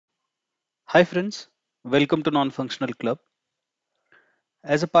Hi friends, welcome to Non-Functional Club.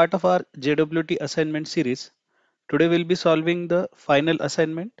 As a part of our JWT assignment series, today we'll be solving the final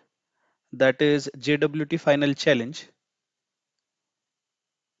assignment, that is JWT Final Challenge.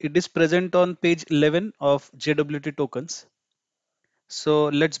 It is present on page 11 of JWT tokens. So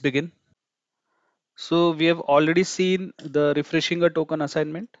let's begin. So we have already seen the refreshing a token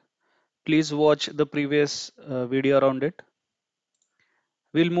assignment. Please watch the previous video around it.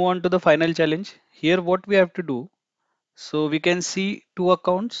 We'll move on to the final challenge. Here what we have to do, so we can see two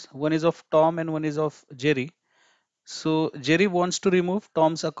accounts, one is of Tom and one is of Jerry. So Jerry wants to remove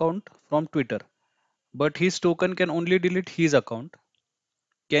Tom's account from Twitter, but his token can only delete his account.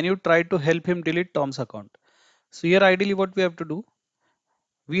 Can you try to help him delete Tom's account? So here ideally what we have to do,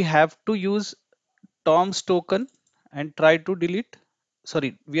 we have to use Tom's token and try to delete,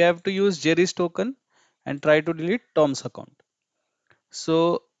 sorry, we have to use Jerry's token and try to delete Tom's account.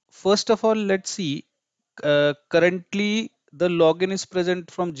 So first of all, let's see, currently the login is present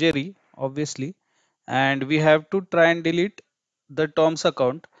from Jerry, obviously, and we have to try and delete the Tom's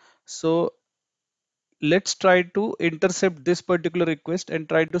account. So let's try to intercept this particular request and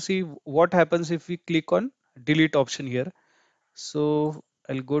try to see what happens if we click on delete option here. So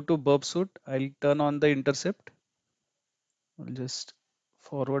I'll go to Burpsuite, I'll turn on the intercept. I'll just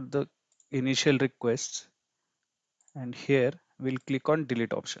forward the initial requests and here we'll click on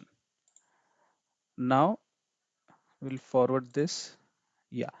delete option. Now we'll forward this.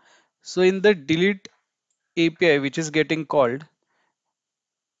 Yeah. So in the delete API which is getting called,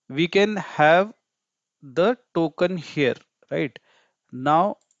 we can have the token here, right?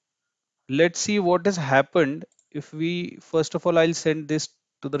 Now let's see what has happened if we, first of all, I'll send this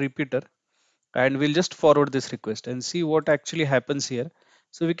to the repeater and we'll just forward this request and see what actually happens here.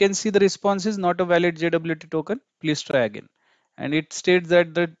 So we can see the response is not a valid JWT token. Please try again. And it states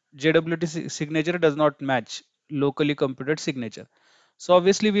that the JWT signature does not match locally computed signature. So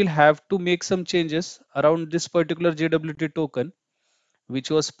obviously we'll have to make some changes around this particular JWT token, which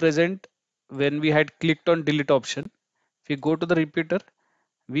was present when we had clicked on delete option. If we go to the repeater,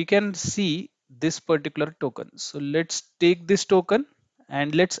 we can see this particular token. So let's take this token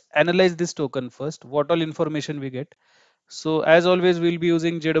and let's analyze this token first, what all information we get. So as always, we'll be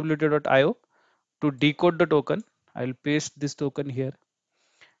using jwt.io to decode the token. I'll paste this token here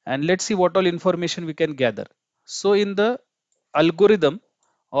and let's see what all information we can gather. So in the algorithm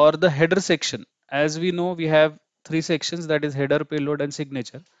or the header section, as we know, we have three sections, that is header, payload and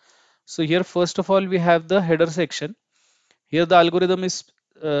signature. So here, first of all, we have the header section. Here the algorithm is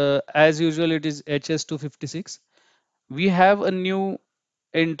as usual, it is HS256. We have a new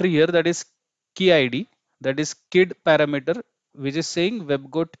entry here, that is key ID, that is kid parameter, which is saying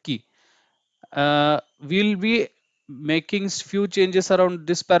WebGoat key. We'll be making few changes around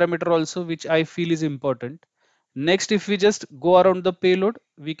this parameter also, which I feel is important. Next, if we just go around the payload,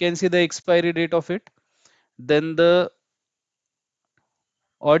 we can see the expiry date of it, then the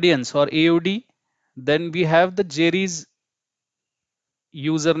audience or AOD, then we have the Jerry's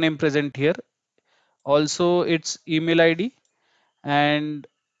username present here, also its email ID, and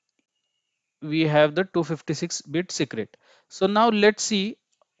we have the 256-bit secret. So now let's see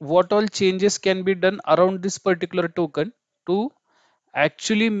what all changes can be done around this particular token to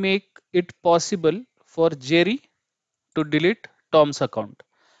actually make it possible for Jerry to delete Tom's account.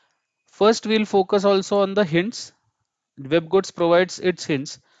 First, we'll focus also on the hints. WebGoats provides its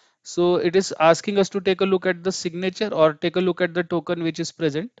hints. So it is asking us to take a look at the signature or take a look at the token which is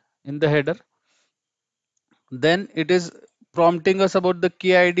present in the header. Then it is prompting us about the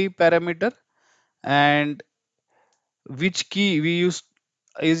key ID parameter and which key we use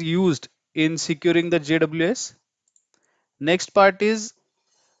is used in securing the JWS. Next part is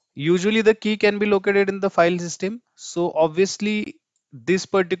usually the key can be located in the file system. So obviously this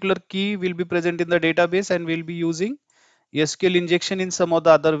particular key will be present in the database and we'll be using SQL injection in some or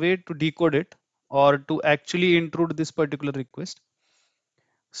the other way to decode it or to actually intrude this particular request.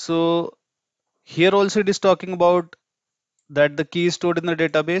 So here also it is talking about that the key is stored in the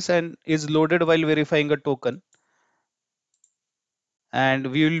database and is loaded while verifying a token, and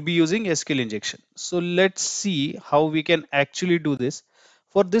we will be using SQL injection. So let's see how we can actually do this.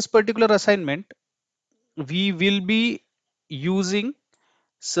 For this particular assignment, we will be using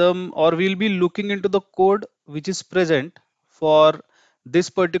some, or we'll be looking into the code which is present for this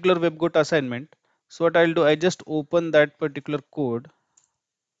particular WebGoat assignment. So what I'll do, I just open that particular code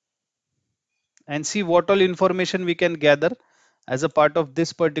and see what all information we can gather as a part of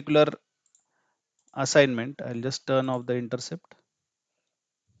this particular assignment. I'll just turn off the intercept.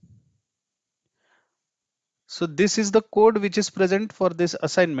 So this is the code which is present for this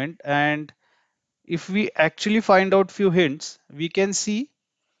assignment, and if we actually find out few hints, we can see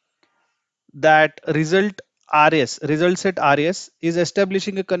that result set rs is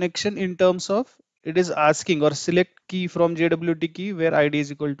establishing a connection in terms of it is asking or select key from JWT key where id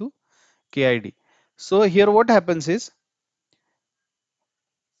is equal to kid. So here what happens is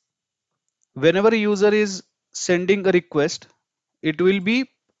whenever a user is sending a request, it will be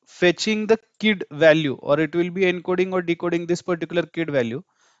fetching the kid value or it will be encoding or decoding this particular kid value.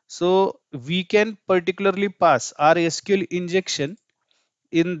 So we can particularly pass our SQL injection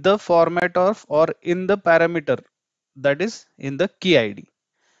in the format of or in the parameter that is in the key ID.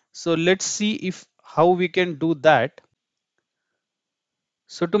 So let's see if how we can do that.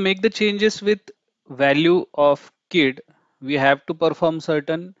 So to make the changes with value of kid, we have to perform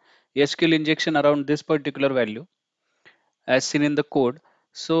certain SQL injection around this particular value as seen in the code.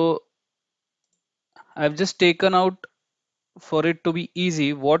 So I've just taken out for it to be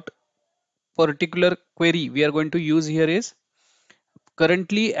easy what particular query we are going to use here is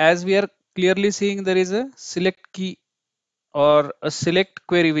currently as we are clearly seeing there is a select key or a select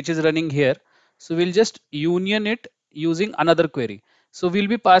query which is running here. So we'll just union it using another query. So we'll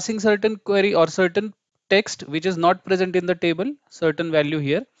be passing certain query or certain text which is not present in the table, certain value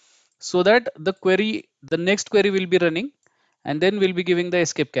here, so that the next query will be running and then we'll be giving the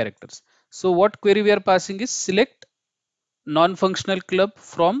escape characters. So what query we are passing is select non-functional club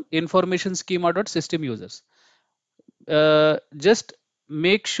from information schema.system users. Just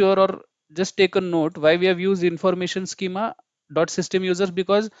make sure or just take a note why we have used information schema dot system users,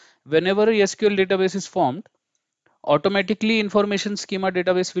 because whenever a SQL database is formed, automatically information schema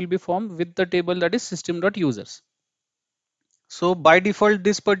database will be formed with the table that is system dot users. So by default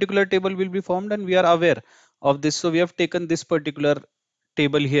this particular table will be formed and we are aware of this, so we have taken this particular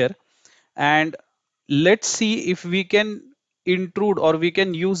table here. And let's see if we can intrude or we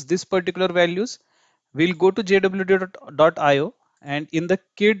can use this particular values. We'll go to jwt.io and in the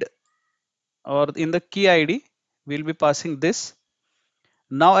kid or in the key ID we'll be passing this.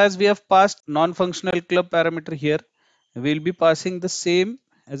 Now as we have passed non-functional club parameter here, we'll be passing the same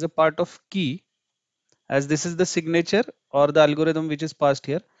as a part of key, as this is the signature or the algorithm which is passed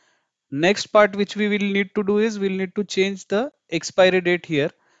here. Next part which we will need to do is we'll need to change the expiry date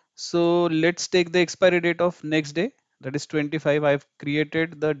here. So let's take the expiry date of next day, that is 25. I've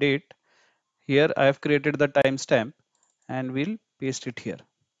created the date here, I have created the timestamp and we'll paste it here.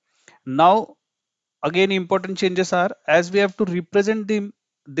 Now again important changes are as we have to represent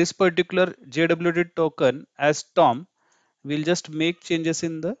this particular JWT token as Tom, we'll just make changes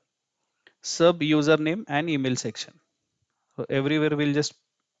in the sub username and email section. So everywhere we'll just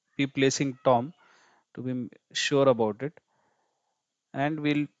be placing Tom to be sure about it, and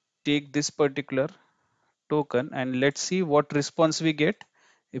we'll take this particular token and let's see what response we get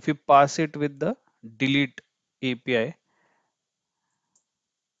if we pass it with the delete API.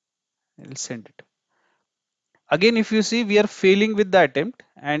 I'll send it. Again, if you see, we are failing with the attempt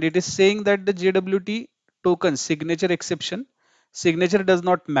and it is saying that the JWT token signature exception, signature does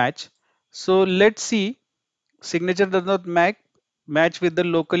not match. So let's see, signature does not match with the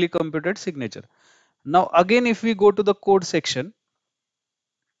locally computed signature. Now again, if we go to the code section,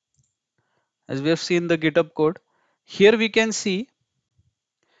 as we have seen the GitHub code, here we can see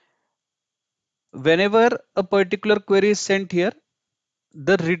whenever a particular query is sent here,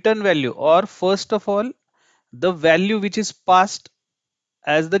 the return value or first of all, the value which is passed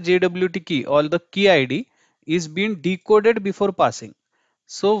as the JWT key or the key ID is being decoded before passing.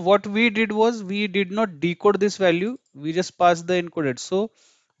 So what we did was we did not decode this value, we just passed the encoded. So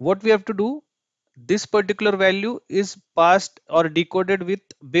what we have to do, this particular value is passed or decoded with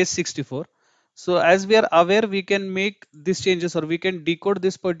base 64. So as we are aware, we can make these changes or we can decode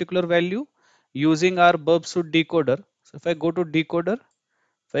this particular value using our Burpsuite decoder. So if I go to decoder,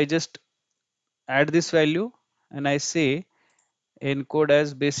 if I just add this value and I say encode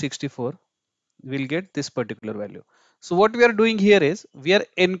as base 64, we'll get this particular value. So what we are doing here is we are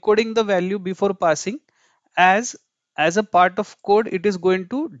encoding the value before passing, as a part of code it is going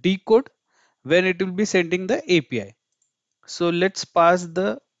to decode when it will be sending the API. So let's pass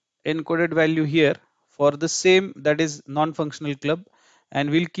the encoded value here for the same, that is non-functional club, and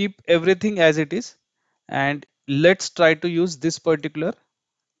we'll keep everything as it is, and let's try to use this particular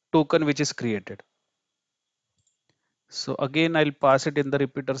token which is created. So again I'll pass it in the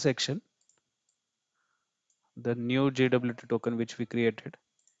repeater section, the new JWT token which we created.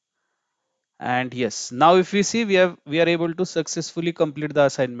 And yes, now if we see, we are able to successfully complete the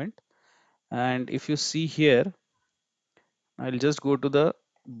assignment. And if you see here, I'll just go to the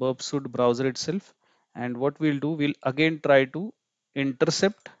Burpsuite browser itself, and what we'll do, we'll again try to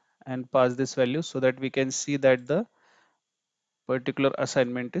intercept and pass this value so that we can see that the particular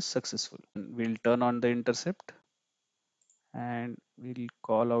assignment is successful. We'll turn on the intercept and we'll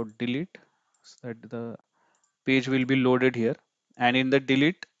call out delete so that the page will be loaded here, and in the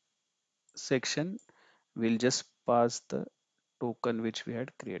delete section we'll just pass the token which we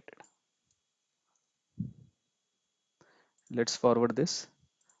had created. Let's forward this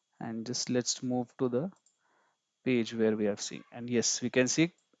and just let's move to the page where we have seen, and yes, we can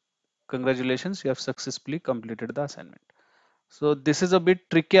see congratulations, you have successfully completed the assignment. So this is a bit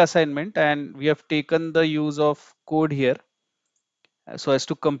tricky assignment and we have taken the use of code here so as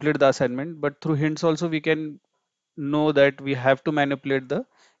to complete the assignment, but through hints also we can know that we have to manipulate the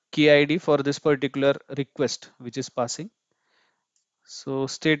key ID for this particular request which is passing. So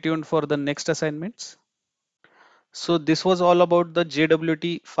stay tuned for the next assignments. So this was all about the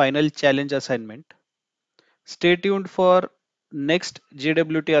JWT final challenge assignment. Stay tuned for next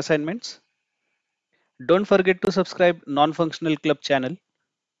JWT assignments. Don't forget to subscribe non-functional club channel.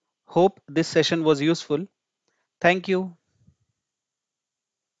 Hope this session was useful. Thank you.